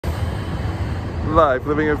Life,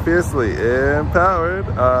 living it fiercely, empowered.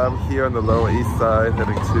 I'm here on the Lower East Side,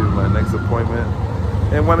 heading to my next appointment,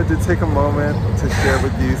 and wanted to take a moment to share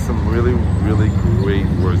with you some really, really great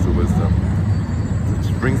words of wisdom.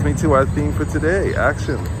 Which brings me to our theme for today: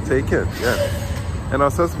 action. Take it. Yes. And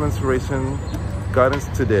our source of inspiration, guidance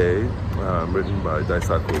today, written by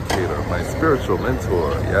Daisaku Ikeda, my spiritual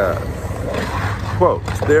mentor. Yes. Quote: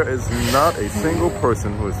 "There is not a single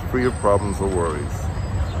person who is free of problems or worries.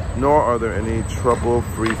 Nor are there any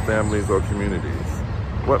trouble-free families or communities.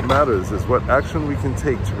 What matters is what action we can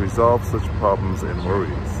take to resolve such problems and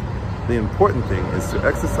worries. The important thing is to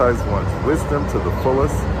exercise one's wisdom to the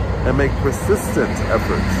fullest and make persistent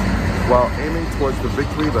efforts while aiming towards the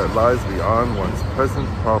victory that lies beyond one's present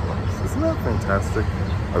problems." Isn't that fantastic?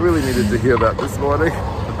 I really needed to hear that this morning.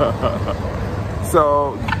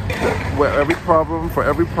 So, for every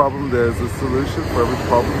problem there's a solution. For every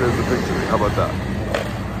problem there's a victory. How about that?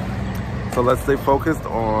 So let's stay focused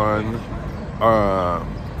on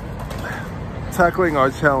tackling our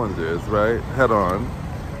challenges, right, head on,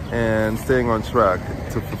 and staying on track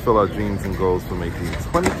to fulfill our dreams and goals for making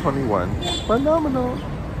 2021 phenomenal.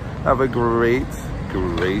 Have a great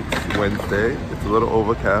Wednesday. It's a little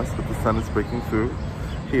overcast, but the sun is breaking through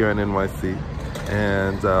here in NYC,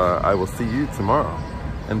 and I will see you tomorrow.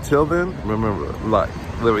 Until then, remember, life,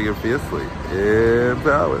 living it fiercely,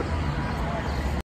 empowered.